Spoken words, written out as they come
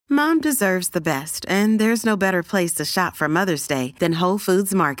Mom deserves the best, and there's no better place to shop for Mother's Day than Whole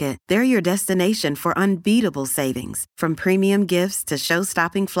Foods Market. They're your destination for unbeatable savings, from premium gifts to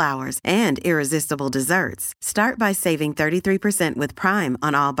show-stopping flowers and irresistible desserts. Start by saving 33% with Prime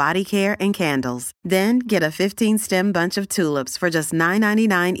on all body care and candles. Then get a 15-stem bunch of tulips for just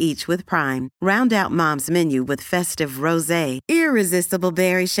 $9.99 each with Prime. Round out Mom's menu with festive rosé, irresistible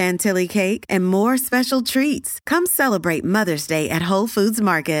berry chantilly cake, and more special treats. Come celebrate Mother's Day at Whole Foods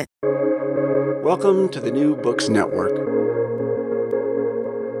Market. Welcome to the New Books Network.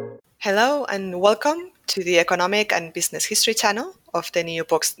 Hello and welcome to the Economic and Business History channel of the New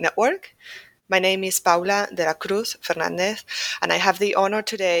Books Network. My name is Paula de la Cruz Fernandez, and I have the honor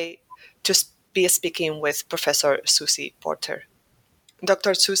today to be speaking with Professor Susie Porter.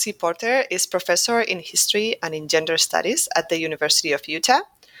 Dr. Susie Porter is professor in history and in gender studies at the University of Utah.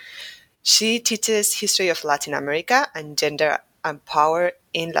 She teaches history of Latin America and gender and power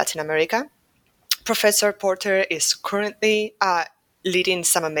in Latin America. Professor Porter is currently leading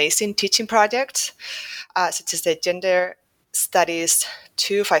some amazing teaching projects, such as the Gender Studies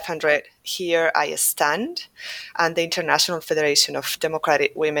 500 Here I Stand, and the International Federation of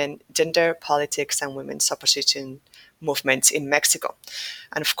Democratic Women, Gender, Politics, and Women's Opposition Movements in Mexico.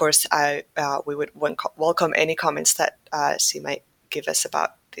 And of course, we would welcome any comments that she might give us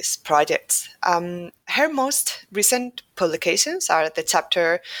about these projects. Her most recent publications are the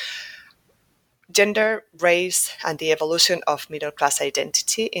chapter Gender, Race, and the Evolution of Middle-Class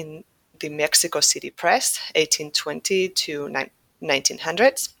Identity in the Mexico City Press, 1820 to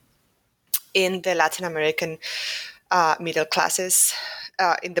 1900s. In the Latin American middle classes,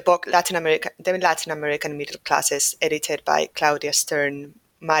 in the book The Latin American Middle Classes, edited by Claudia Stern,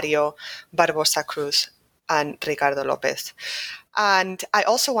 Mario Barbosa Cruz, and Ricardo Lopez. And I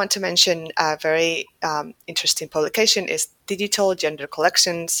also want to mention a very interesting publication is Digital Gender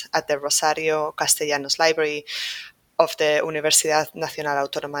Collections at the Rosario Castellanos Library of the Universidad Nacional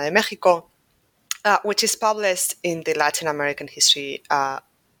Autónoma de México, which is published in the Latin American History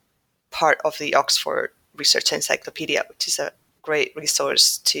part of the Oxford Research Encyclopedia, which is a great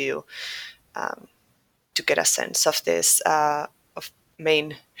resource to get a sense of this of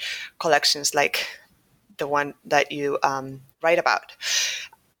main collections like the one that you write about.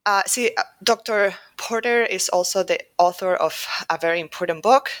 Dr. Porter is also the author of a very important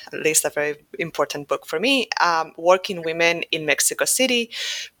book, at least a very important book for me, Working Women in Mexico City,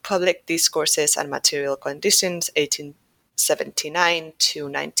 Public Discourses and Material Conditions, 1879 to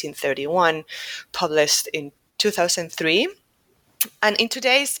 1931, published in 2003. And in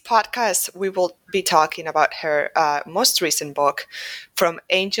today's podcast, we will be talking about her most recent book, From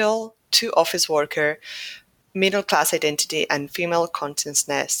Angel to Office Worker, Middle-Class Identity and Female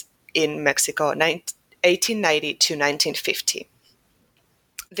Consciousness in Mexico, 1890 to 1950.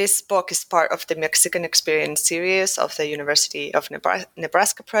 This book is part of the Mexican Experience series of the University of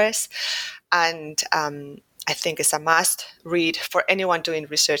Nebraska Press, and I think it's a must read for anyone doing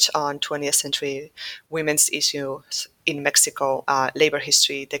research on 20th century women's issues in Mexico, labor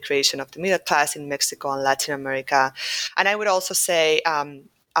history, the creation of the middle class in Mexico and Latin America. And I would also say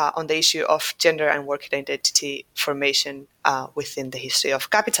on the issue of gender and working identity formation within the history of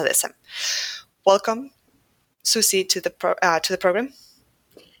capitalism. Welcome, Susie, to the program.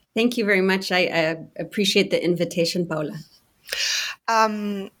 Thank you very much. I appreciate the invitation, Paula.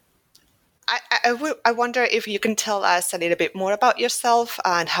 I wonder if you can tell us a little bit more about yourself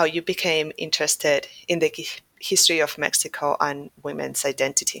and how you became interested in the history of Mexico and women's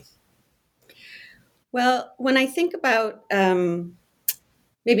identity. Well, when I think about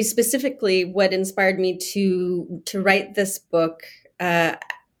maybe specifically what inspired me to write this book,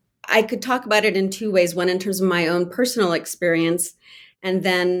 I could talk about it in two ways. One, in terms of my own personal experience, and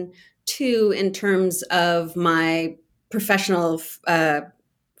then two, in terms of my professional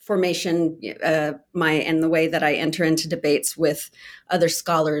formation, and the way that I enter into debates with other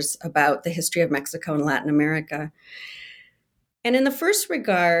scholars about the history of Mexico and Latin America. And in the first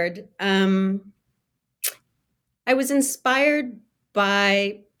regard, I was inspired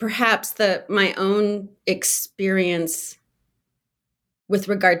by perhaps my own experience with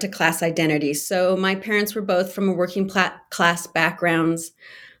regard to class identity. So my parents were both from a working class backgrounds.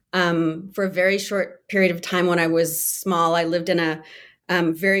 For a very short period of time when I was small, I lived in a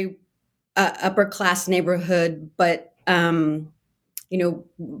very upper class neighborhood, but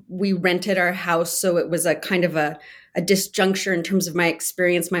we rented our house, so it was a kind of a disjuncture in terms of my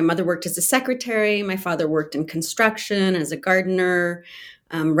experience. My mother worked as a secretary. My father worked in construction as a gardener,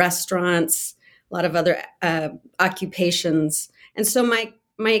 restaurants, a lot of other occupations. And so my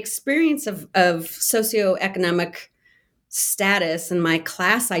experience of socioeconomic status and my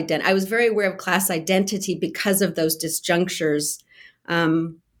class identity. I was very aware of class identity because of those disjunctures.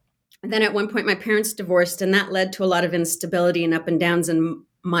 And then at one point, my parents divorced, and that led to a lot of instability and up and downs in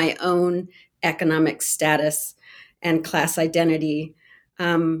my own economic status and class identity.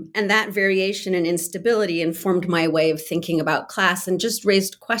 And that variation and instability informed my way of thinking about class and just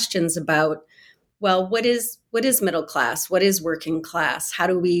raised questions about, well, what is middle class? What is working class?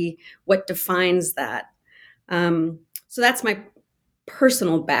 What defines that? So that's my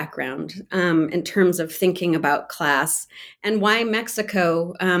personal background in terms of thinking about class. And why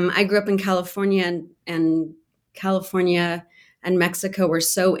Mexico. I grew up in California, and California and Mexico were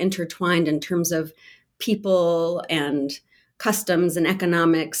so intertwined in terms of people and customs and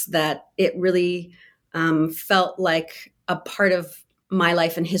economics that it really felt like a part of my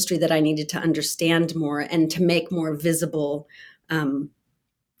life and history that I needed to understand more and to make more visible in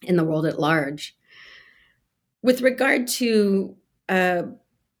the world at large. With regard to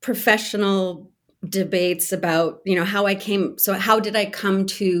professional debates about, how did I come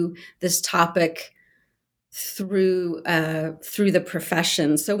to this topic through the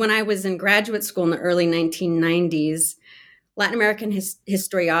profession? So when I was in graduate school in the early 1990s, Latin American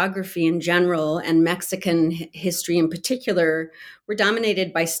historiography in general and Mexican history in particular were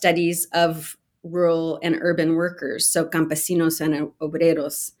dominated by studies of rural and urban workers, so campesinos and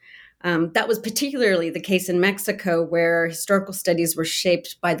obreros. That was particularly the case in Mexico, where historical studies were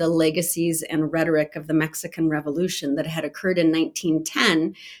shaped by the legacies and rhetoric of the Mexican Revolution that had occurred in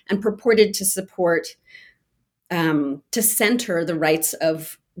 1910 and purported to support, to center the rights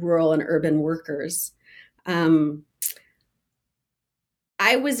of rural and urban workers.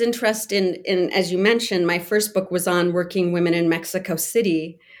 I was interested in, as you mentioned, my first book was on working women in Mexico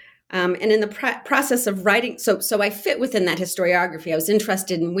City. And in the process of writing, so I fit within that historiography. I was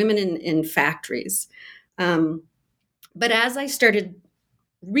interested in women in factories. But as I started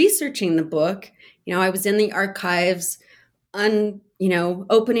researching the book, I was in the archives,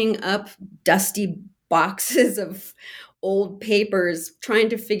 opening up dusty boxes of old papers, trying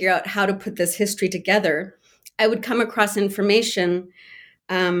to figure out how to put this history together. I would come across information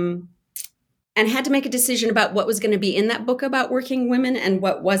and had to make a decision about what was going to be in that book about working women and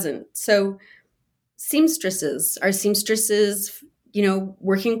what wasn't. So are seamstresses,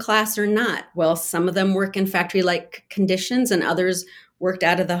 working class or not? Well, some of them work in factory-like conditions and others worked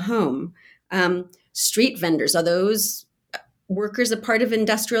out of the home. Street vendors, are those workers a part of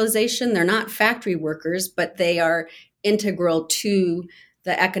industrialization? They're not factory workers, but they are integral to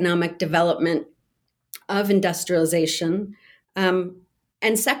the economic development of industrialization.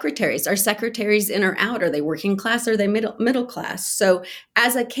 And secretaries, are secretaries in or out? Are they working class? Or are they middle class? So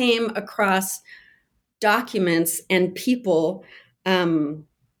as I came across documents and people from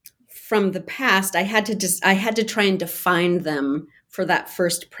the past, I had to try and define them for that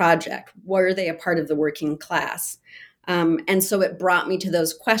first project. Were they a part of the working class? And so it brought me to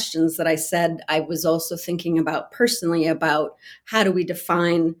those questions that I said I was also thinking about personally, about how do we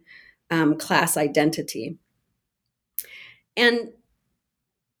define class identity? And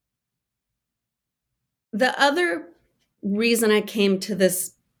the other reason I came to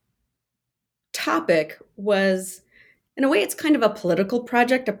this topic was, in a way, it's kind of a political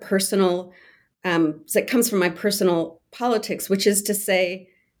project, a personal, that comes from my personal politics, which is to say,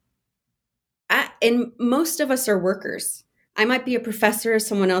 and most of us are workers. I might be a professor,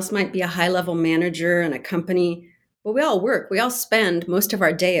 someone else might be a high-level manager in a company, but we all work. We all spend most of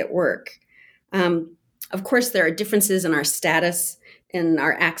our day at work. Of course, there are differences in our status, in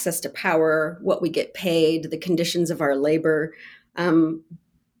our access to power, what we get paid, the conditions of our labor.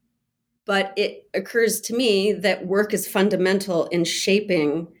 But it occurs to me that work is fundamental in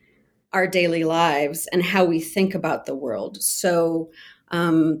shaping our daily lives and how we think about the world. So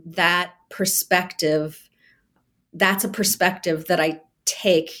that perspective, that's a perspective that I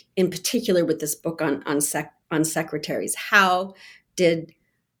take in particular with this book on secretaries. How did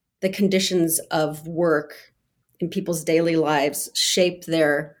the conditions of work in people's daily lives shape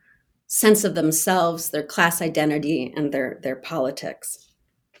their sense of themselves, their class identity, and their politics?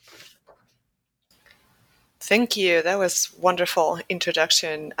 Thank you. That was wonderful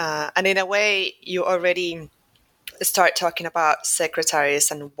introduction. And in a way, you already start talking about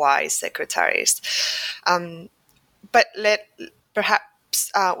secretaries and why secretaries. But perhaps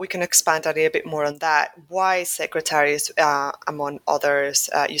we can expand a little bit more on that. Why secretaries, among others?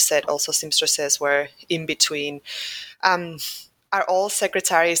 You said also seamstresses were in between. Are all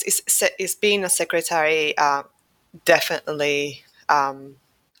secretaries, is being a secretary definitely a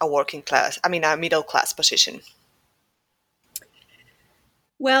middle class position?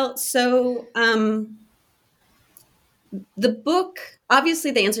 Well, so The book,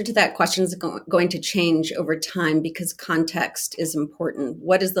 obviously, the answer to that question is going to change over time because context is important.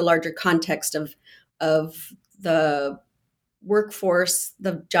 What is the larger context of the workforce,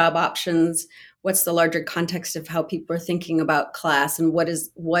 the job options? What's the larger context of how people are thinking about class, and what's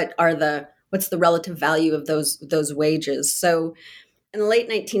the relative value of those wages? So, in the late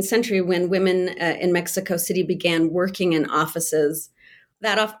 19th century, when women in Mexico City began working in offices,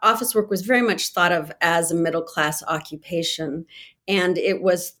 that office work was very much thought of as a middle class occupation. And it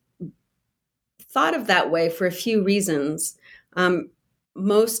was thought of that way for a few reasons.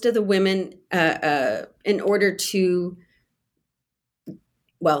 Most of the women, in order to,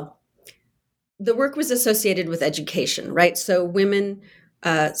 well, the work was associated with education, right? So women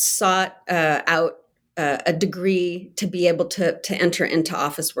sought out a degree to be able to enter into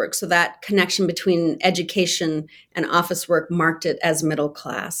office work. So that connection between education and office work marked it as middle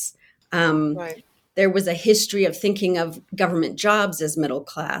class. Right. There was a history of thinking of government jobs as middle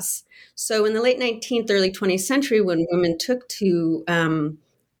class. So in the late 19th, early 20th century, when women took to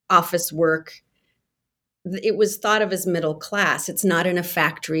office work, it was thought of as middle class. It's not in a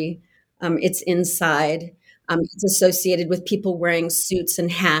factory. It's inside. It's associated with people wearing suits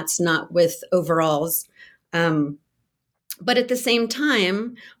and hats, not with overalls. But at the same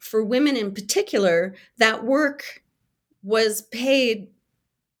time, for women in particular, that work was paid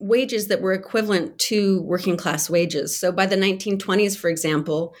wages that were equivalent to working class wages. So by the 1920s, for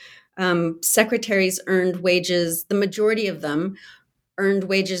example, secretaries earned wages, the majority of them earned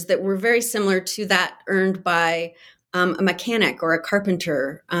wages that were very similar to that earned by a mechanic or a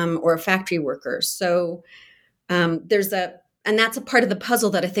carpenter or a factory worker. So and that's a part of the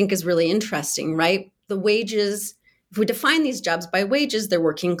puzzle that I think is really interesting, right? The wages, if we define these jobs by wages, they're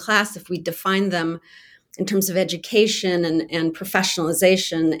working class. If we define them in terms of education and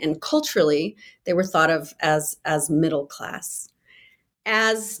professionalization and culturally, they were thought of as middle class.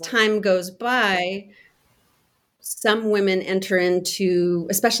 As time goes by, some women enter into,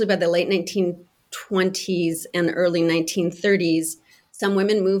 especially by the late 1920s and early 1930s, some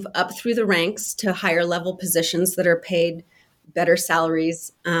women move up through the ranks to higher level positions that are paid better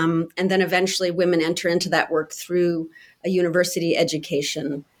salaries. And then eventually women enter into that work through a university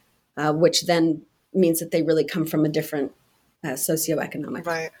education, which then means that they really come from a different socioeconomic.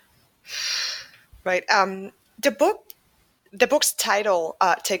 Right. Right. The book's title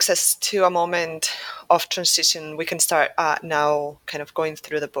takes us to a moment of transition. We can start now kind of going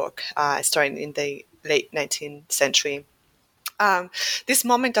through the book, starting in the late 19th century. This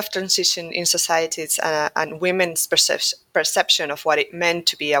moment of transition in societies and women's perception of what it meant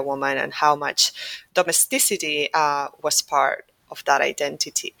to be a woman and how much domesticity was part of that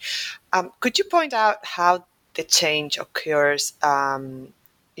identity. Could you point out how the change occurs,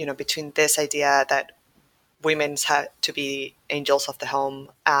 between this idea that women had to be angels of the home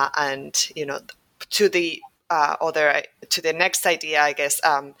and, to the to the next idea, I guess,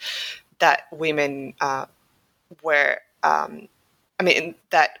 that women were,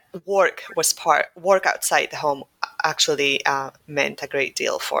 that work outside the home actually meant a great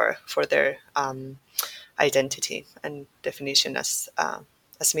deal for their identity and definition as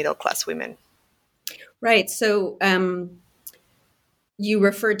middle-class women. Right. So you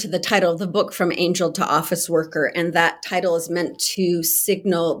referred to the title of the book, From Angel to Office Worker, and that title is meant to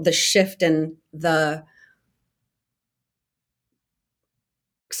signal the shift in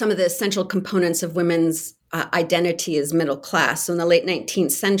some of the essential components of women's identity as middle class. So in the late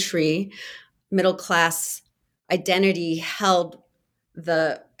 19th century, middle class identity held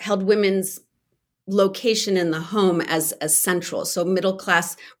women's location in the home as central. So middle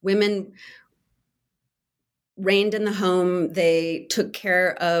class women reigned in the home. They took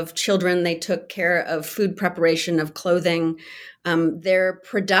care of children. They took care of food preparation, of clothing. Their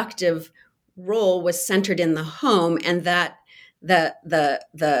productive role was centered in the home, and that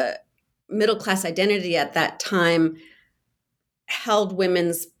the middle class identity at that time held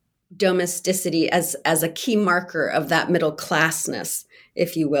women's domesticity as a key marker of that middle classness,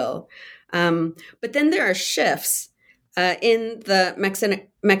 if you will. But then there are shifts in the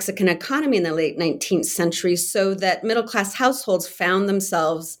Mexican economy in the late 19th century, so that middle class households found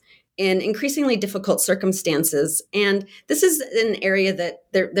themselves in increasingly difficult circumstances. And this is an area that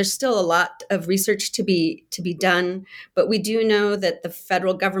there's still a lot of research to be done, but we do know that the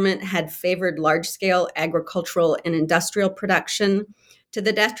federal government had favored large-scale agricultural and industrial production to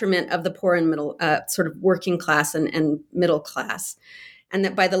the detriment of the poor and middle, sort of working class and middle class. And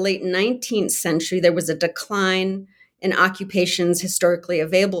that by the late 19th century, there was a decline in occupations historically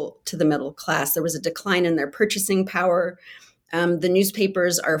available to the middle class. There was a decline in their purchasing power. The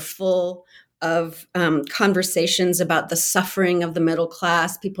newspapers are full conversations about the suffering of the middle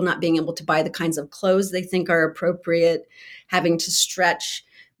class, people not being able to buy the kinds of clothes they think are appropriate, having to stretch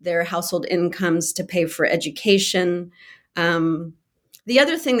their household incomes to pay for education. The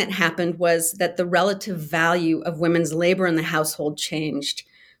other thing that happened was that the relative value of women's labor in the household changed.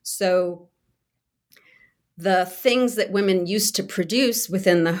 So the things that women used to produce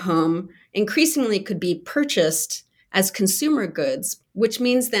within the home increasingly could be purchased as consumer goods, which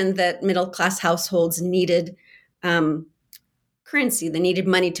means then that middle-class households needed currency. They needed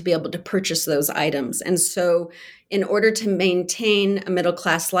money to be able to purchase those items. And so in order to maintain a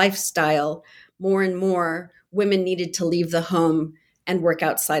middle-class lifestyle, more and more women needed to leave the home and work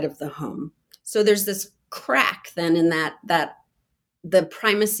outside of the home. So there's this crack then in that the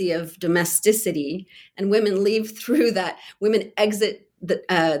primacy of domesticity, and women leave through that. Women exit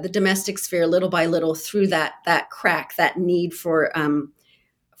the domestic sphere little by little through that crack, that need for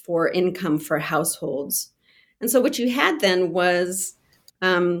income for households. And so what you had then was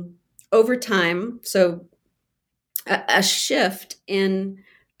over time, so a shift in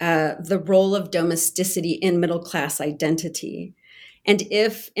the role of domesticity in middle class identity. And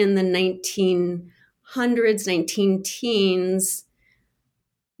if in the 1900s, 19-teens,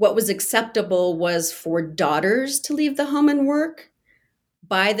 what was acceptable was for daughters to leave the home and work,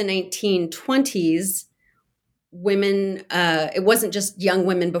 by the 1920s, women, it wasn't just young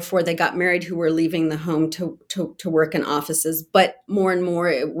women before they got married who were leaving the home to work in offices, but more and more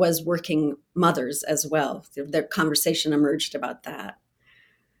it was working mothers as well. The conversation emerged about that.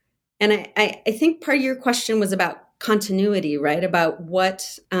 And I think part of your question was about continuity, right? About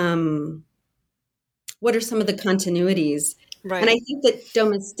what are some of the continuities? Right. And I think that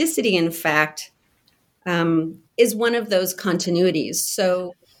domesticity, in fact, is one of those continuities.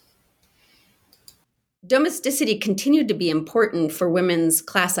 So domesticity continued to be important for women's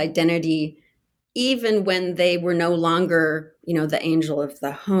class identity, even when they were no longer, the angel of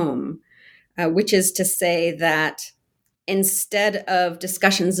the home, which is to say that instead of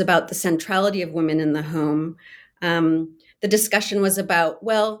discussions about the centrality of women in the home, the discussion was about,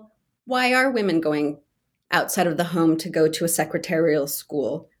 well, why are women going outside of the home to go to a secretarial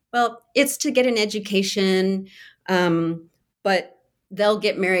school? Well, it's to get an education, but they'll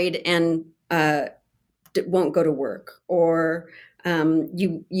get married and won't go to work. Or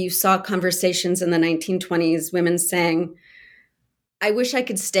you saw conversations in the 1920s, women saying, I wish I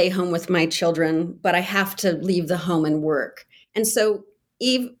could stay home with my children, but I have to leave the home and work. And so,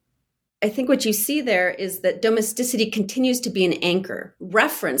 Eve, I think what you see there is that domesticity continues to be an anchor.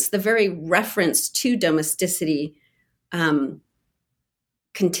 The very reference to domesticity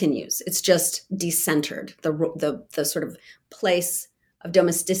continues. It's just decentered. The sort of place of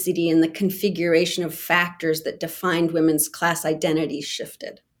domesticity and the configuration of factors that defined women's class identity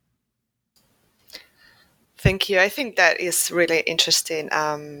shifted. Thank you. I think that is really interesting,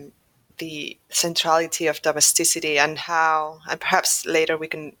 the centrality of domesticity and perhaps later we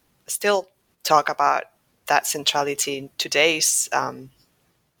can still talk about that centrality in today's,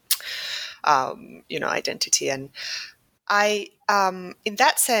 identity. And in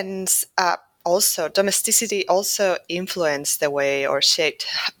that sense, also domesticity also influenced the way or shaped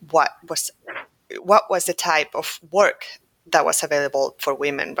what was the type of work that was available for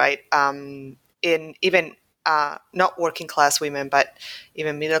women, right? In even not working class women, but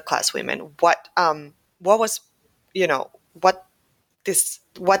even middle class women. What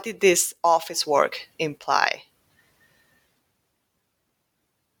did this office work imply?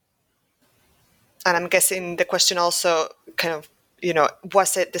 And I'm guessing the question also kind of,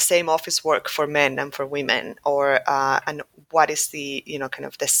 was it the same office work for men and for women, or and what is the kind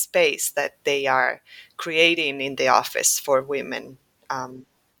of the space that they are creating in the office for women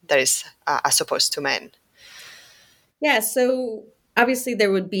that is as opposed to men? Yeah, so obviously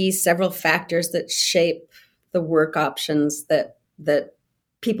there would be several factors that shape the work options that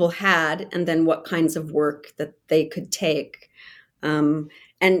people had, and then what kinds of work that they could take.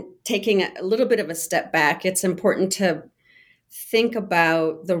 And taking a little bit of a step back, it's important to think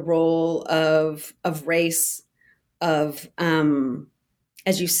about the role of race, of,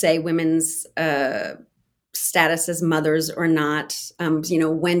 as you say, women's status as mothers or not.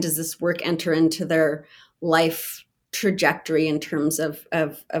 When does this work enter into their life trajectory in terms of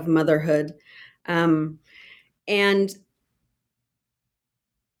motherhood? And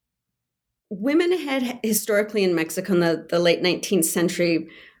women had historically in Mexico in the late 19th century,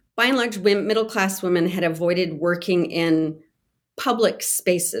 by and large, middle-class women had avoided working in public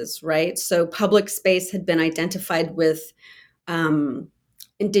spaces, right? So public space had been identified with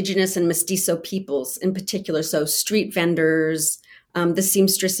indigenous and mestizo peoples in particular. So street vendors, the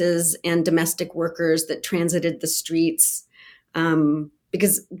seamstresses and domestic workers that transited the streets,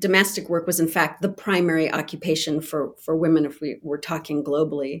 because domestic work was in fact the primary occupation for women if we were talking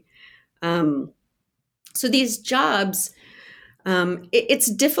globally. So these jobs,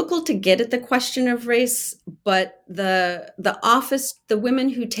 it's difficult to get at the question of race, but the women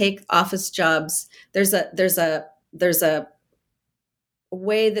who take office jobs, there's a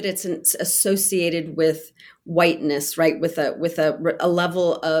way that it's associated with whiteness, right? With a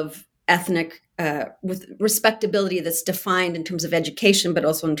level of ethnic, with respectability that's defined in terms of education, but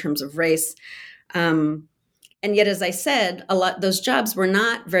also in terms of race. And yet, as I said, those jobs were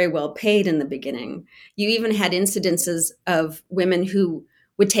not very well paid in the beginning. You even had incidences of women who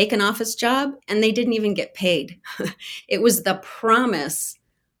would take an office job and they didn't even get paid. It was the promise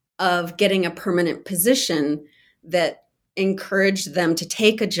of getting a permanent position that encouraged them to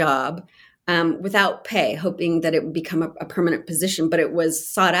take a job without pay, hoping that it would become a permanent position. But it was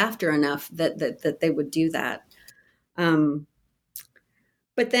sought after enough that they would do that.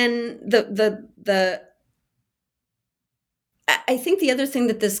 But then I think the other thing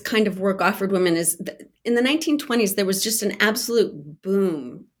that this kind of work offered women is that in the 1920s, there was just an absolute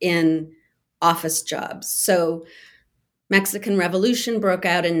boom in office jobs. So Mexican Revolution broke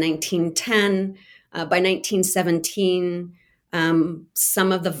out in 1910. By 1917,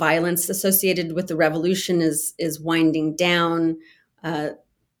 some of the violence associated with the revolution is winding down. The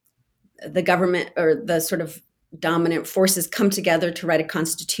government or the sort of dominant forces come together to write a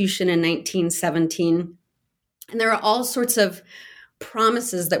constitution in 1917. And there are all sorts of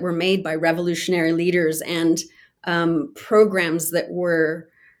promises that were made by revolutionary leaders and programs that were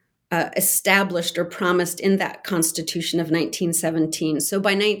established or promised in that Constitution of 1917. So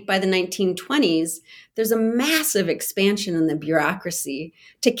by the 1920s, there's a massive expansion in the bureaucracy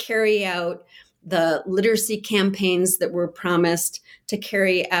to carry out the literacy campaigns that were promised, to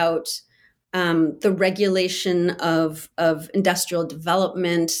carry out the regulation of industrial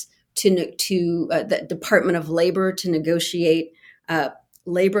development, to the Department of Labor to negotiate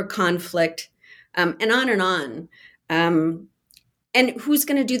labor conflict, and on and on. And who's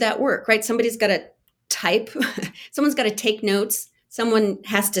going to do that work, right? Somebody's got to type. Someone's got to take notes. Someone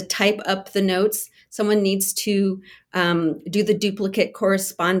has to type up the notes. Someone needs to do the duplicate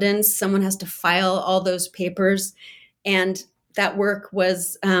correspondence. Someone has to file all those papers. And that work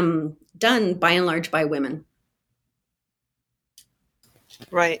was done by and large by women.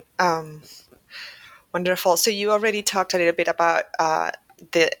 Right. Wonderful. So you already talked a little bit about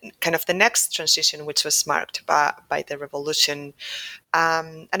the kind of the next transition, which was marked by the revolution.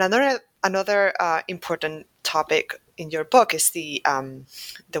 And another important topic in your book is the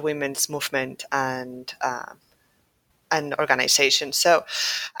women's movement and organization. So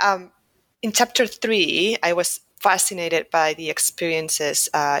in chapter 3, I was fascinated by the experiences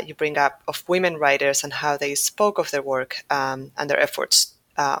you bring up of women writers and how they spoke of their work and their efforts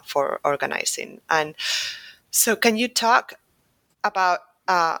for organizing. And so can you talk about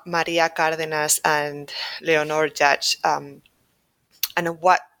Maria Cárdenas and Leonor Judge, and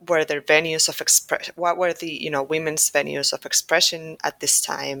what were their venues of expression? What were the women's venues of expression at this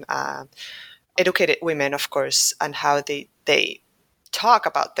time? Educated women, of course, and how they talk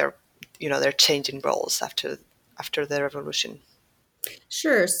about their changing roles after the revolution.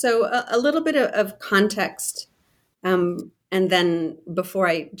 Sure. So a little bit of context, and then before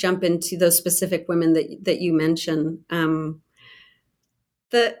I jump into those specific women that you mentioned.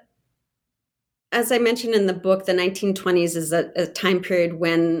 As I mentioned in the book, the 1920s is a time period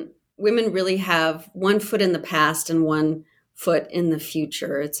when women really have one foot in the past and one foot in the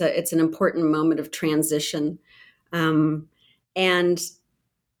future. It's an important moment of transition, and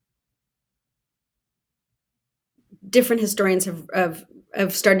different historians have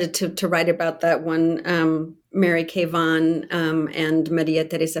started to write about that one. Mary Kay Vaughan and Maria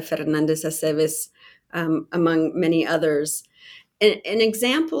Teresa Fernandez Aceves, among many others. An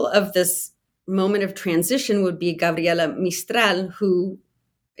example of this moment of transition would be Gabriela Mistral, who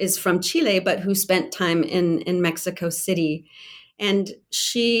is from Chile, but who spent time in Mexico City. And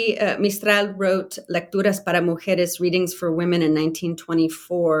Mistral wrote Lecturas para Mujeres, Readings for Women in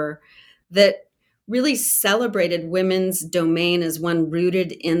 1924, that really celebrated women's domain as one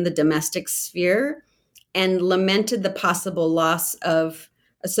rooted in the domestic sphere and lamented the possible loss of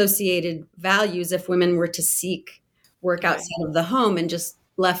associated values if women were to seek work outside of the home and just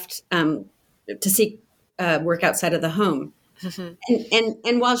left to seek work outside of the home. Mm-hmm.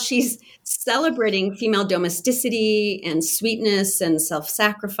 And while she's celebrating female domesticity and sweetness and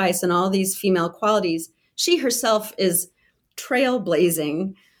self-sacrifice and all these female qualities, she herself is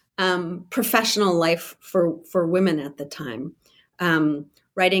trailblazing professional life for women at the time.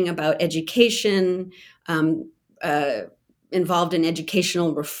 writing about education, involved in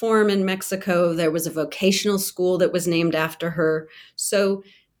educational reform in Mexico. There was a vocational school that was named after her. So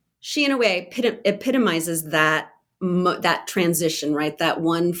she, in a way, epitomizes that transition, right? That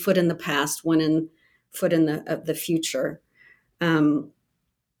one foot in the past, foot in the future.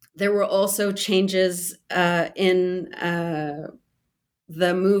 There were also changes in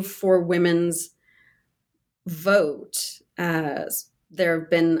the move for women's vote. There have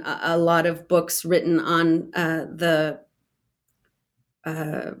been a lot of books written on the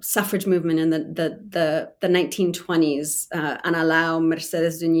suffrage movement in the 1920s. Ana Lau,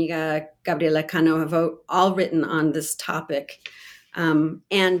 Mercedes Zuniga, Gabriela Cano have all written on this topic.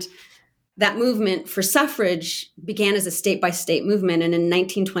 And that movement for suffrage began as a state-by-state movement. And in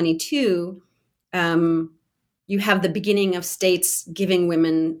 1922, you have the beginning of states giving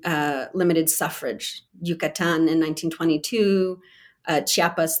women limited suffrage. Yucatan in 1922,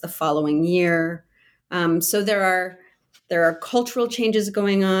 Chiapas the following year. So there are cultural changes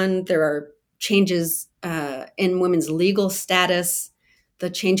going on. There are changes in women's legal status, the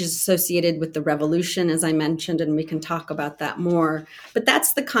changes associated with the revolution, as I mentioned, and we can talk about that more. But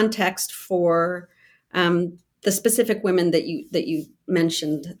that's the context for the specific women that you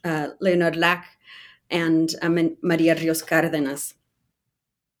mentioned, Leonor Lack and Maria Rios Cárdenas.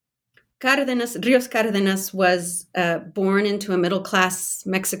 Rios Cárdenas was born into a middle-class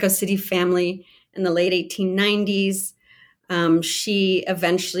Mexico City family in the late 1890s. She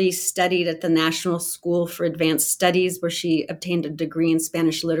eventually studied at the National School for Advanced Studies, where she obtained a degree in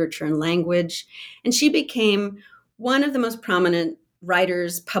Spanish literature and language. And she became one of the most prominent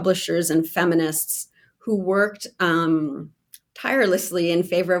writers, publishers, and feminists who worked tirelessly in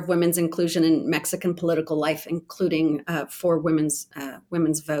favor of women's inclusion in Mexican political life, including for women's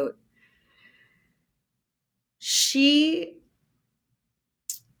vote. She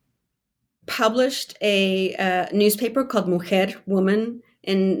published a newspaper called Mujer, Woman,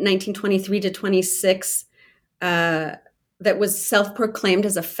 in 1923 to 26 that was self-proclaimed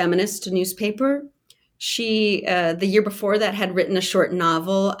as a feminist newspaper. She, the year before that, had written a short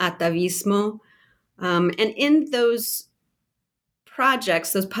novel, Atavismo. And in those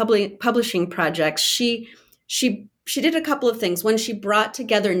projects, those publishing projects, she did a couple of things. One, she brought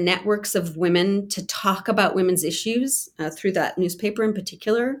together networks of women to talk about women's issues through that newspaper in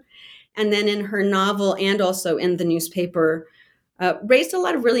particular. And then in her novel and also in the newspaper, raised a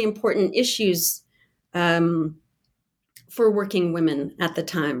lot of really important issues for working women at the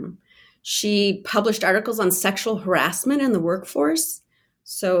time. She published articles on sexual harassment in the workforce.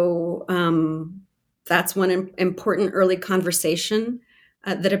 So that's one important early conversation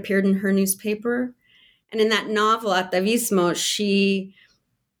that appeared in her newspaper. And in that novel, Atavismo, she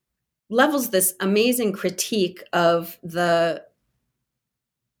levels this amazing critique of the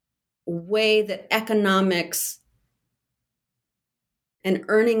way that economics and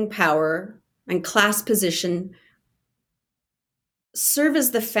earning power and class position serve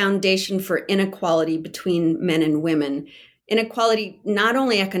as the foundation for inequality between men and women. Inequality, not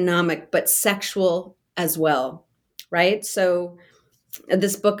only economic, but sexual as well, right? So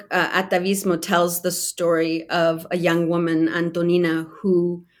this book, Atavismo, tells the story of a young woman, Antonina,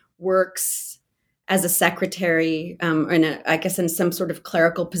 who works as a secretary, or in some sort of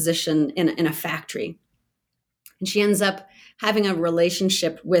clerical position in a factory. And she ends up having a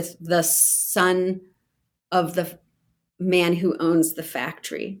relationship with the son of the man who owns the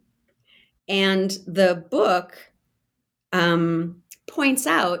factory. And the book points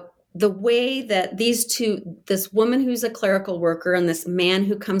out the way that this woman who's a clerical worker and this man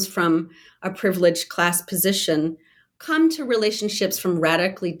who comes from a privileged class position, come to relationships from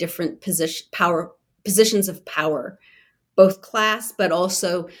radically different positions of power, both class, but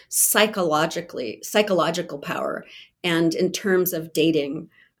also psychological power, and in terms of dating.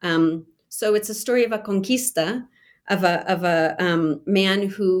 So it's a story of a conquista, of a man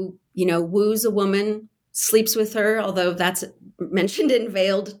who, woos a woman, sleeps with her, although that's mentioned in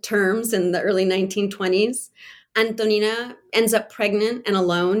veiled terms in the early 1920s. Antonina ends up pregnant and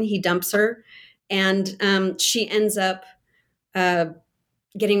alone. He dumps her, and she ends up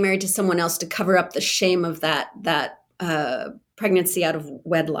getting married to someone else to cover up the shame of that pregnancy out of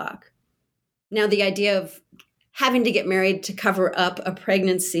wedlock. Now, the idea of having to get married to cover up a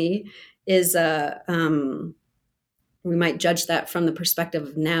pregnancy is we might judge that from the perspective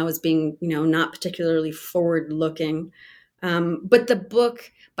of now as being, not particularly forward-looking. But the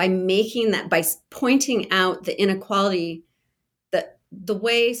book, by pointing out the inequality, the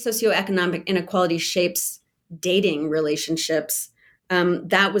way socioeconomic inequality shapes dating relationships,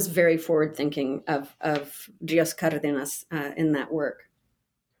 That was very forward thinking of Rios Cardenas in that work.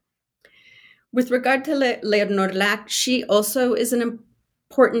 With regard to Leonor Lack, she also is an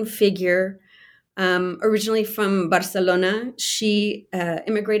important figure. Originally from Barcelona, she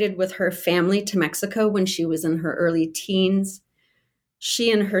immigrated with her family to Mexico when she was in her early teens.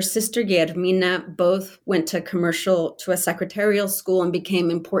 She and her sister Guillermina both went to a secretarial school and became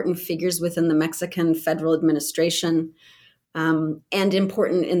important figures within the Mexican federal administration, and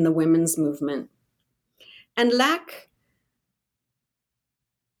important in the women's movement. And Lack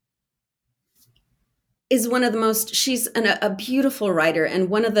is one of the most, she's a beautiful writer and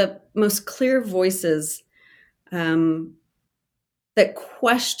one of the most clear voices that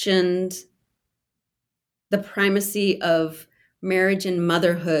questioned the primacy of marriage and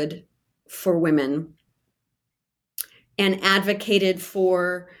motherhood for women and advocated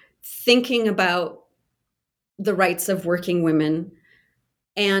for thinking about the rights of working women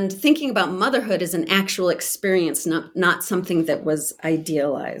and thinking about motherhood as an actual experience, not something that was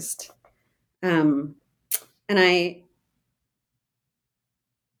idealized. And I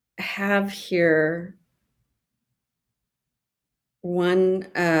have here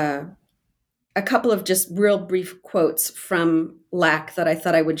a couple of just real brief quotes from Lack that I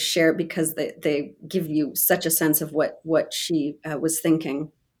thought I would share because they give you such a sense of what she was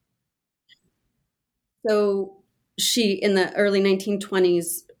thinking. So she, in the early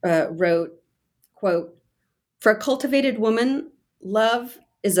 1920s, wrote, quote, "For a cultivated woman, love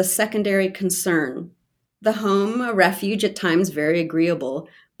is a secondary concern. The home, a refuge at times very agreeable,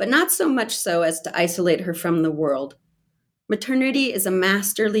 but not so much so as to isolate her from the world. Maternity is a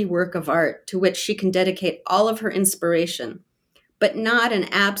masterly work of art to which she can dedicate all of her inspiration, but not an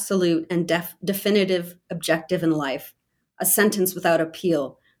absolute and definitive objective in life, a sentence without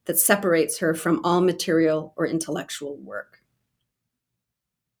appeal that separates her from all material or intellectual work."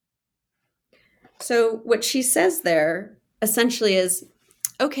 So what she says there essentially is,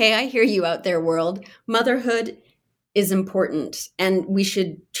 okay, I hear you out there, world. Motherhood is important and we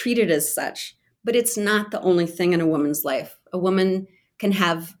should treat it as such, but it's not the only thing in a woman's life. A woman can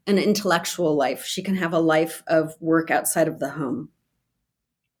have an intellectual life. She can have a life of work outside of the home.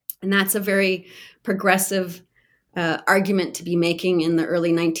 And that's a very progressive argument to be making in the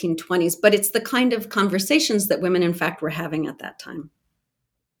early 1920s, but it's the kind of conversations that women, in fact, were having at that time.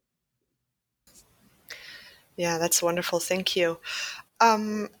 Yeah, that's wonderful. Thank you.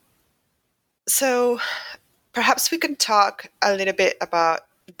 So perhaps we can talk a little bit about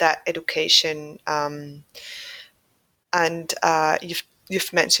that education, and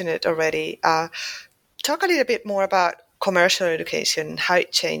you've mentioned it already. Talk a little bit more about commercial education, how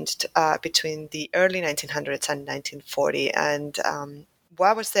it changed between the early 1900s and 1940, and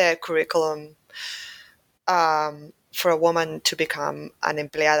what was the curriculum for a woman to become an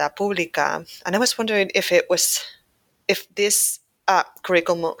empleada pública. And I was wondering if this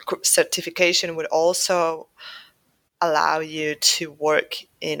curriculum certification would also allow you to work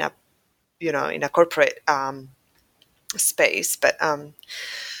in a corporate space, but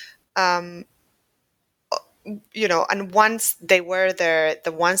and once they were there,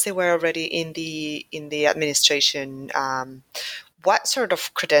 once they were already in the administration, what sort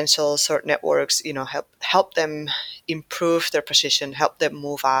of credentials or networks help them improve their position, help them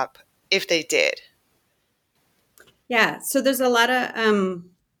move up, if they did? Yeah, so there's a lot of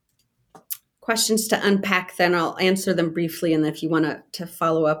questions to unpack. Then I'll answer them briefly, and if you want to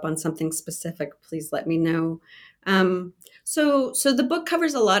follow up on something specific, please let me know. So the book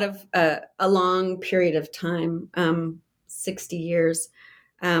covers a lot of a long period of time, 60 years.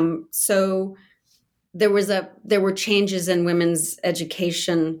 So there were changes in women's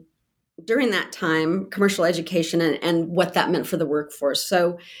education during that time, commercial education, and what that meant for the workforce.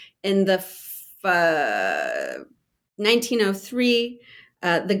 So in the 1903,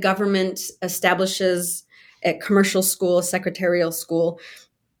 the government establishes a commercial school, a secretarial school,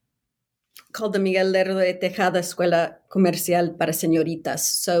 called the Miguel Lerdo de Tejada Escuela Comercial para Señoritas.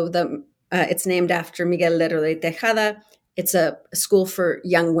 So it's named after Miguel Lerdo de Tejada. It's a school for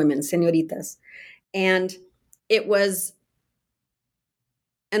young women, señoritas. And it was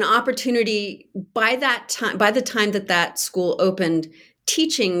an opportunity by the time that school opened,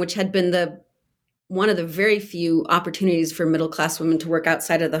 teaching, which had been one of the very few opportunities for middle-class women to work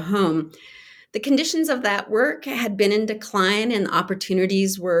outside of the home. The conditions of that work had been in decline, and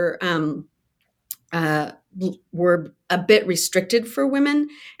opportunities were a bit restricted for women.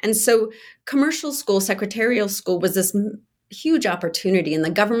 And so commercial school, secretarial school was this huge opportunity, and the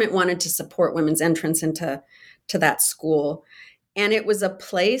government wanted to support women's entrance into that school. And it was a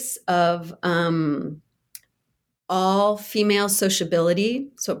place of all female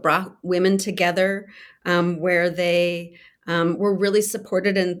sociability. So it brought women together where they were really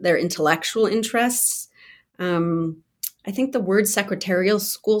supported in their intellectual interests. I think the word secretarial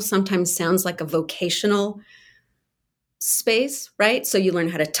school sometimes sounds like a vocational space, right? So you learn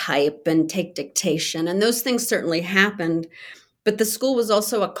how to type and take dictation, and those things certainly happened. But the school was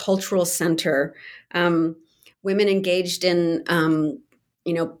also a cultural center. Women engaged in,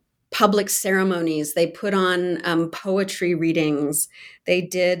 public ceremonies. They put on poetry readings. They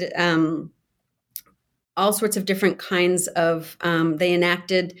did all sorts of different kinds of. They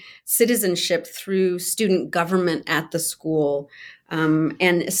enacted citizenship through student government at the school. And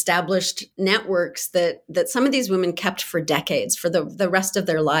established networks that some of these women kept for decades, for the rest of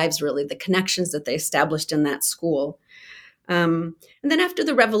their lives, really, the connections that they established in that school. And then after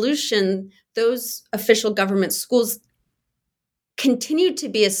the revolution, those official government schools continued to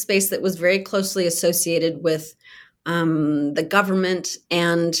be a space that was very closely associated with the government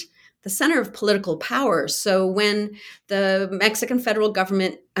and the center of political power. So when the Mexican federal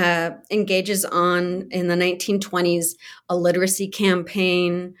government engages in the 1920s, a literacy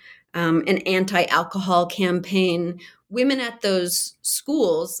campaign, an anti-alcohol campaign, women at those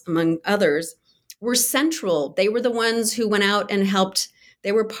schools, among others, were central. They were the ones who went out and helped.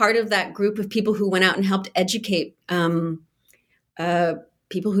 They were part of that group of people who went out and helped educate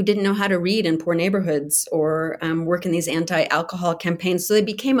people who didn't know how to read in poor neighborhoods or work in these anti-alcohol campaigns. So they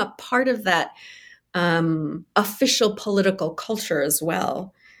became a part of that official political culture as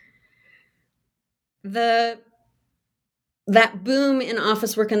well. That boom in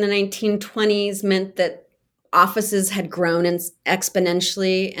office work in the 1920s meant that offices had grown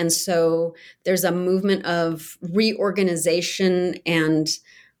exponentially. And so there's a movement of reorganization and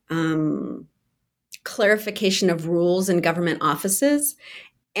clarification of rules in government offices.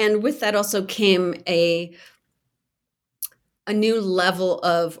 And with that also came a new level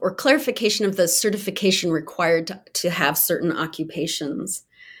of, or clarification of the certification required to have certain occupations.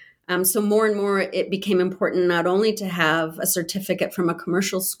 So more and more, it became important not only to have a certificate from a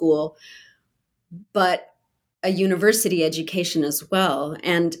commercial school, but a university education as well.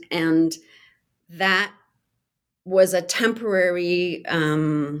 And that was a temporary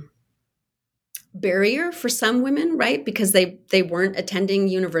barrier for some women, right? Because they weren't attending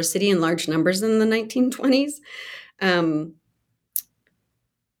university in large numbers in the 1920s. I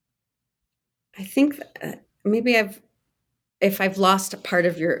think maybe if I've lost a part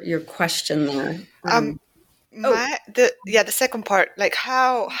of your question there. The second part, like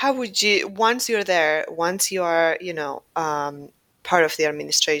how would you, once you're there, once you are, part of the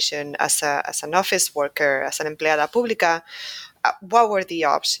administration as an office worker, as an empleada pública, what were the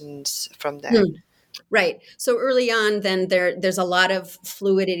options from there? Right. So early on, then there's a lot of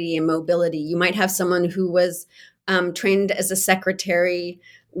fluidity and mobility. You might have someone who was trained as a secretary,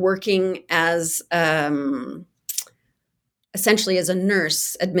 working as essentially as a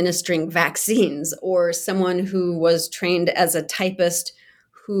nurse administering vaccines, or someone who was trained as a typist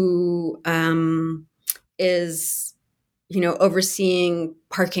who is overseeing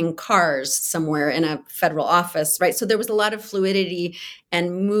parking cars somewhere in a federal office, right? So there was a lot of fluidity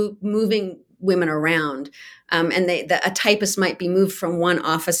and moving women around. And a typist might be moved from one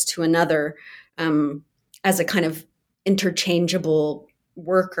office to another as a kind of interchangeable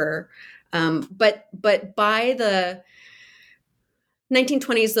worker. But by the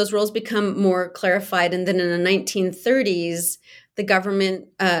 1920s, those roles become more clarified. And then in the 1930s, the government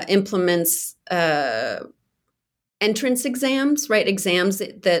implements entrance exams, right? Exams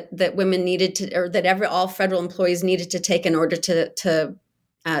that women needed to, or that all federal employees needed to take in order to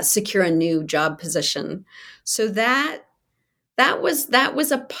secure a new job position. So that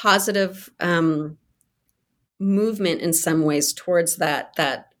was a positive movement in some ways towards that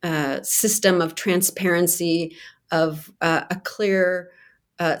system of transparency, of a clear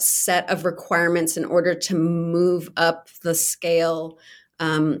set of requirements in order to move up the scale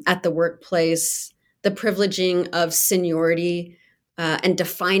at the workplace, the privileging of seniority and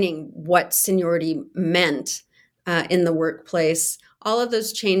defining what seniority meant in the workplace. All of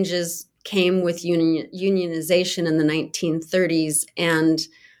those changes came with unionization in the 1930s, and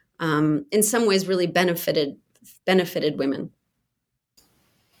in some ways really benefited women.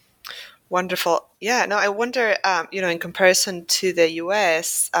 Wonderful. Yeah, no, I wonder, in comparison to the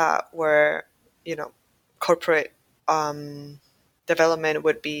US, where, corporate development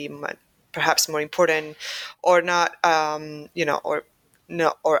would be perhaps more important, or not, or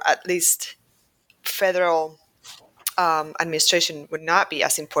at least federal administration would not be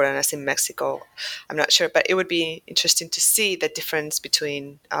as important as in Mexico. I'm not sure, but it would be interesting to see the difference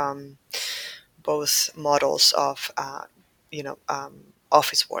between both models of,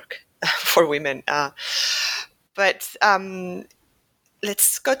 office work for women. But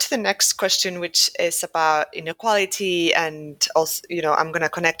let's go to the next question, which is about inequality, and also, I'm going to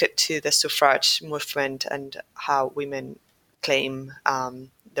connect it to the suffrage movement and how women claim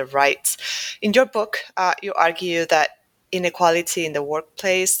their rights. In your book, you argue that inequality in the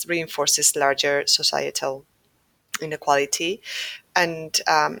workplace reinforces larger societal inequality, and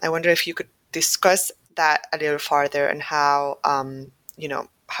I wonder if you could discuss that a little farther, and how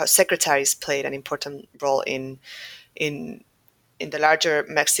how secretaries played an important role in the larger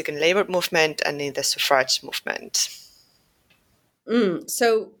Mexican labor movement and in the suffrage movement.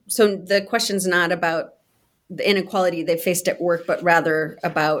 So the question's not about the inequality they faced at work, but rather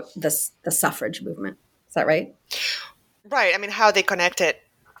about the suffrage movement. Is that right? Right. I mean, how they connected,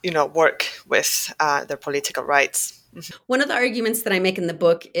 work with their political rights. One of the arguments that I make in the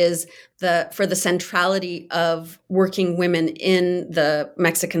book is for the centrality of working women in the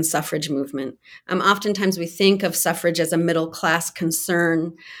Mexican suffrage movement. Oftentimes we think of suffrage as a middle class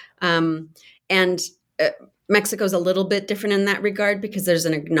concern, and Mexico's a little bit different in that regard, because there's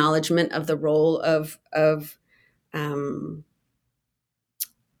an acknowledgement of the role of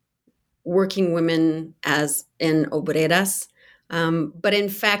working women as in obreras. But in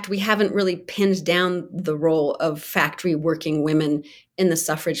fact, we haven't really pinned down the role of factory working women in the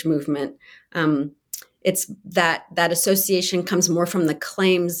suffrage movement. It's that association comes more from the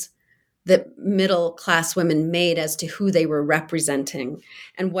claims that middle class women made as to who they were representing.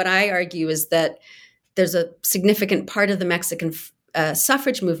 And what I argue is that there's a significant part of the Mexican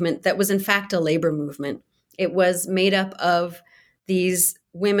suffrage movement that was in fact a labor movement. It was made up of these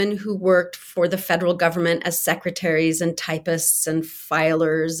women who worked for the federal government as secretaries and typists and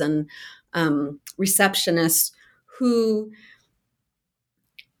filers and receptionists, who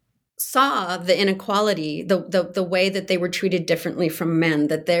saw the inequality, the way that they were treated differently from men,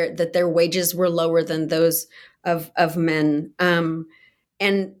 that their wages were lower than those of men.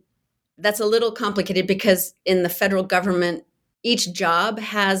 And that's a little complicated, because in the federal government, each job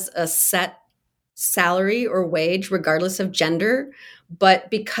has a set salary or wage regardless of gender. But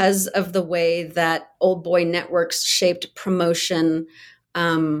because of the way that old boy networks shaped promotion,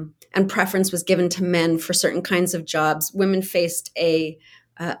 and preference was given to men for certain kinds of jobs, women faced a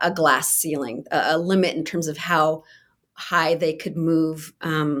glass ceiling, a limit in terms of how high they could move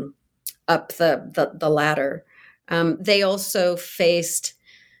up the ladder. They also faced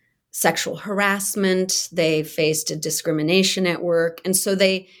sexual harassment. They faced discrimination at work. And so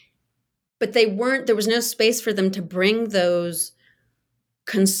there was no space for them to bring those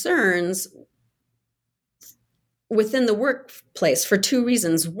concerns within the workplace for two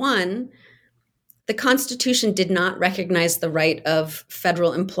reasons. One, the Constitution did not recognize the right of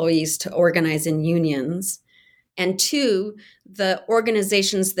federal employees to organize in unions. And two, the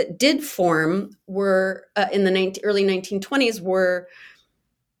organizations that did form were in the early 1920s were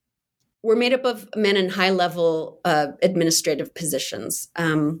made up of men in high-level administrative positions.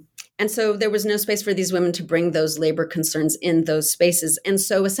 And so there was no space for these women to bring those labor concerns in those spaces. And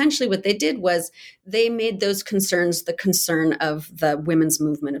so essentially what they did was they made those concerns the concern of the women's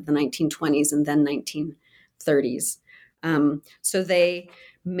movement of the 1920s and then 1930s. So they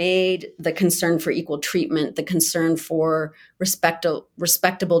made the concern for equal treatment, the concern for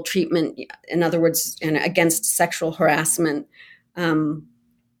respectable treatment, in other words, against sexual harassment,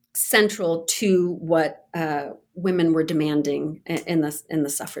 central to what women were demanding in the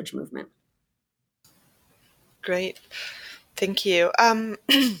suffrage movement. Great, thank you.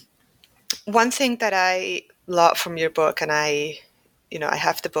 One thing that I love from your book, and I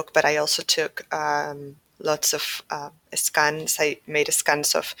have the book, but I also took lots of scans. I made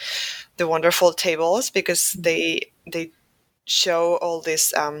scans of the wonderful tables, because they show all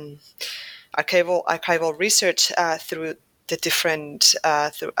this archival research through the different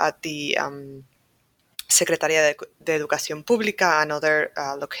at the Secretaría de Educación Pública and other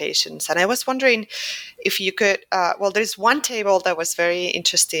locations. And I was wondering if you could, there's one table that was very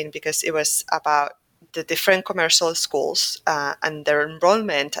interesting, because it was about the different commercial schools and their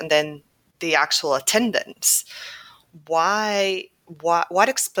enrollment, and then the actual attendance. What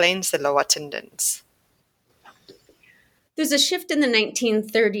explains the low attendance? There's a shift in the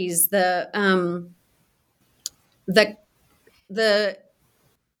 1930s. The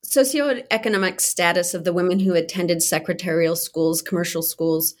socioeconomic status of the women who attended secretarial schools, commercial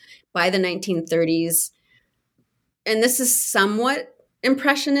schools, by the 1930s, and this is somewhat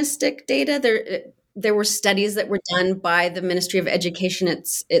impressionistic data. There were studies that were done by the Ministry of Education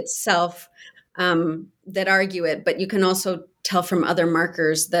itself that argue it, but you can also tell from other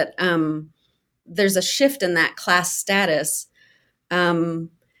markers that there's a shift in that class status. And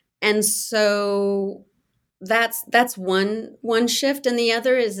so that's one shift. And the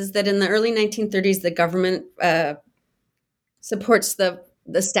other is that in the early 1930s, the government supports the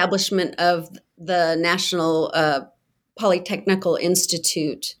establishment of the National Polytechnical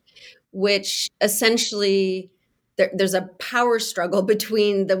Institute, which essentially there's a power struggle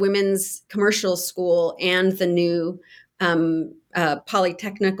between the women's commercial school and the new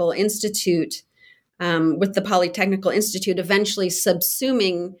Polytechnical Institute, with the Polytechnical Institute eventually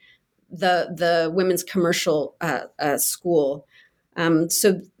subsuming the women's commercial school.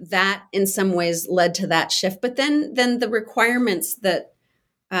 So that in some ways led to that shift. But then the requirements that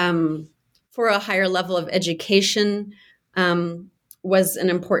for a higher level of education was an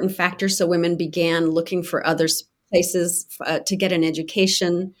important factor. So women began looking for other places to get an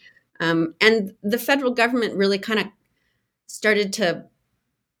education. And the federal government really kind of started to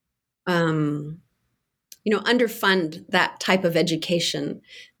underfund that type of education.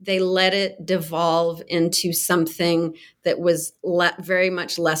 They let it devolve into something that was very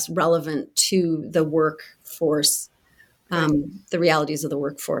much less relevant to the workforce, the realities of the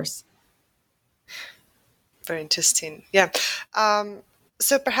workforce. Very interesting. Yeah.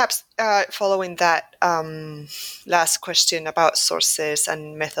 So perhaps following that last question about sources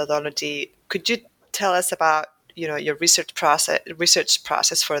and methodology, could you tell us about your research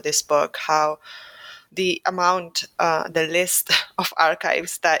process for this book? How the list of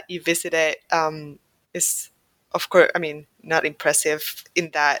archives that you visited is, of course, not impressive in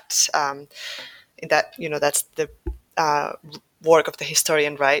that that's the work of the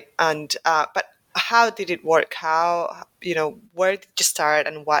historian, right? And but how did it work? How where did you start,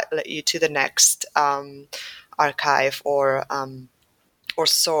 and what led you to the next archive or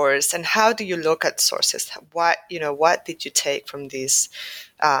source? And how do you look at sources? What did you take from these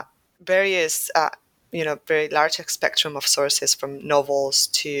various very large spectrum of sources, from novels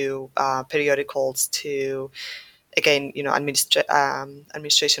to periodicals to, again,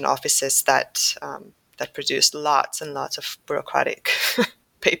 administration offices that produce lots and lots of bureaucratic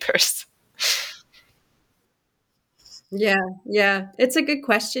papers? Yeah. It's a good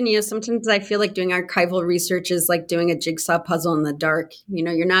question. Sometimes I feel like doing archival research is like doing a jigsaw puzzle in the dark.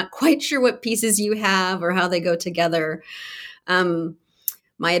 You're not quite sure what pieces you have or how they go together.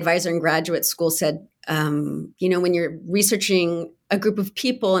 My advisor in graduate school said, when you're researching a group of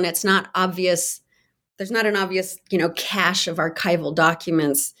people and it's not obvious, there's not an obvious, cache of archival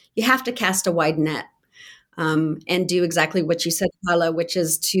documents, you have to cast a wide net. And do exactly what you said, Paula, which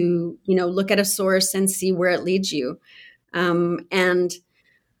is to, look at a source and see where it leads you. And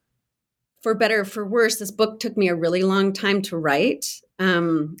for better or for worse, this book took me a really long time to write.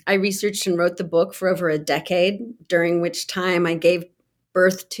 I researched and wrote the book for over a decade, during which time I gave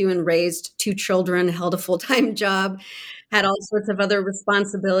birth to and raised 2 children, held a full-time job, had all sorts of other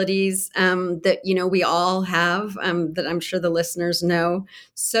responsibilities that, we all have, that I'm sure the listeners know.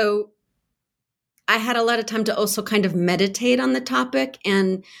 So I had a lot of time to also kind of meditate on the topic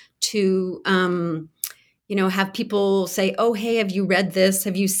and to, have people say, oh, hey, have you read this?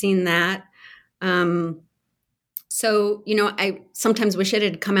 Have you seen that? So, I sometimes wish it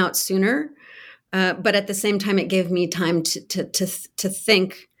had come out sooner, but at the same time, it gave me time to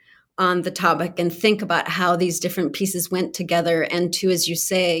think on the topic and think about how these different pieces went together, and to, as you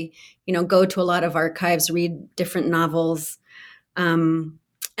say, go to a lot of archives, read different novels. And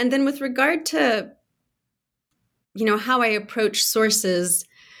then with regard to how I approach sources,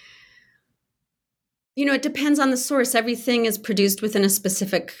 it depends on the source. Everything is produced within a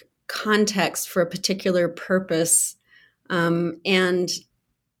specific context for a particular purpose. And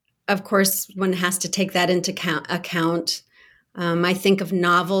of course, one has to take that into account. I think of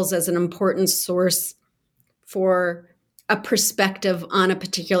novels as an important source for a perspective on a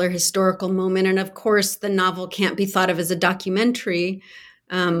particular historical moment. And of course, the novel can't be thought of as a documentary,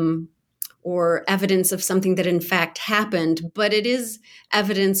 or evidence of something that in fact happened, but it is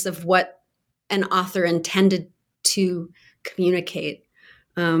evidence of what an author intended to communicate.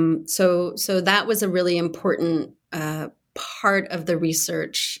 So that was a really important part of the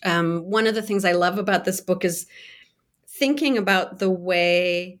research. One of the things I love about this book is thinking about the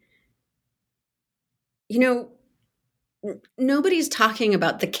way, nobody's talking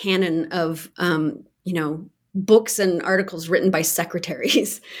about the canon of, books and articles written by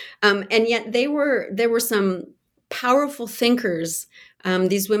secretaries. And yet there were some powerful thinkers.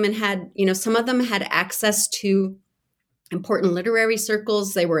 These women had, some of them had access to important literary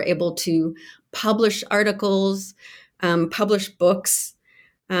circles. They were able to publish articles, publish books.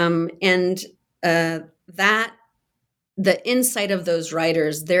 And that the insight of those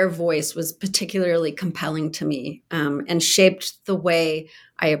writers, their voice was particularly compelling to me, and shaped the way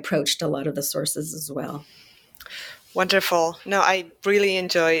I approached a lot of the sources as well. Wonderful. No, I really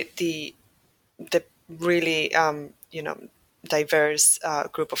enjoyed the really diverse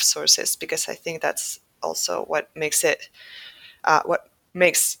group of sources, because I think that's also what makes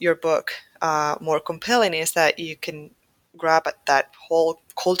your book more compelling, is that you can grab at that whole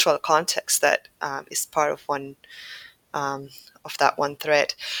cultural context that is part of that one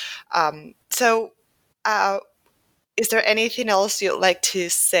thread. So, is there anything else you'd like to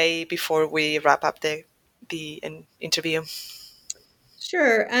say before we wrap up the interview?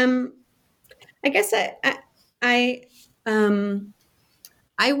 Sure. I guess I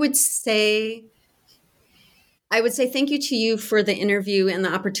would say thank you to you for the interview and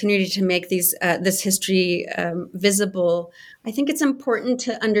the opportunity to make this history visible. I think it's important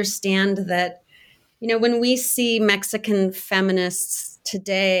to understand that, when we see Mexican feminists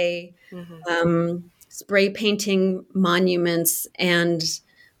today spray painting monuments and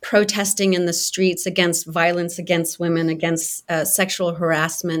protesting in the streets against violence against women, against sexual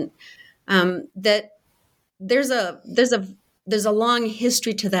harassment, that there's a long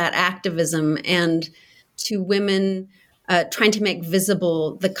history to that activism and to women trying to make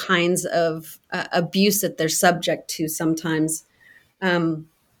visible the kinds of abuse that they're subject to sometimes.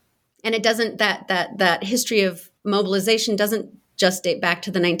 And it doesn't that history of mobilization doesn't just date back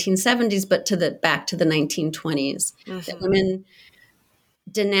to the 1970s, but back to the 1920s. That women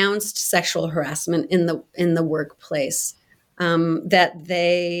denounced sexual harassment in the workplace. That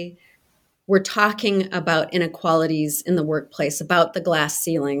they were talking about inequalities in the workplace, about the glass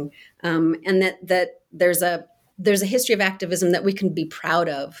ceiling, and that there's a history of activism that we can be proud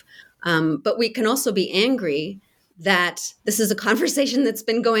of, but we can also be angry that this is a conversation that's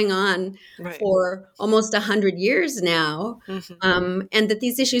been going on for almost 100 years now, and that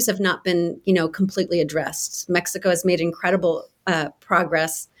these issues have not been, completely addressed. Mexico has made incredible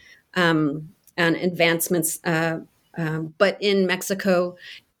progress and advancements, but in Mexico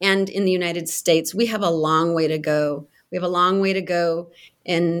and in the United States, we have a long way to go. We have a long way to go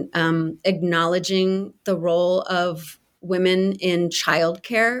in acknowledging the role of women in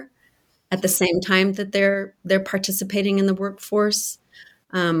childcare at the same time that they're participating in the workforce.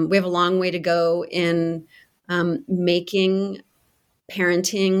 We have a long way to go in making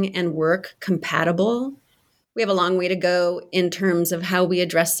parenting and work compatible. We have a long way to go in terms of how we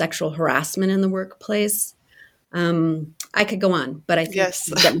address sexual harassment in the workplace. I could go on, but I think yes,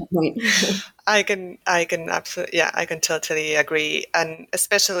 you get my point. I can absolutely, I can totally agree. And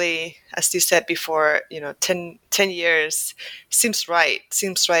especially, as you said before, 10 years seems right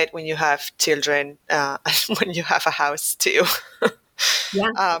when you have children, and when you have a house too,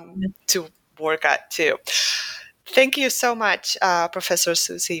 to work at too. Thank you so much, Professor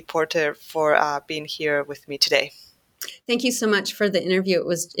Susie Porter, for being here with me today. Thank you so much for the interview.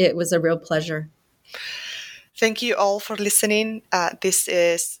 It was a real pleasure. Thank you all for listening. This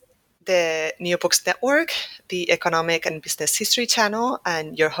is the New Books Network, the Economic and Business History channel,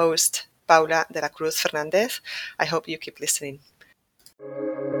 and your host, Paula de la Cruz Fernandez. I hope you keep listening.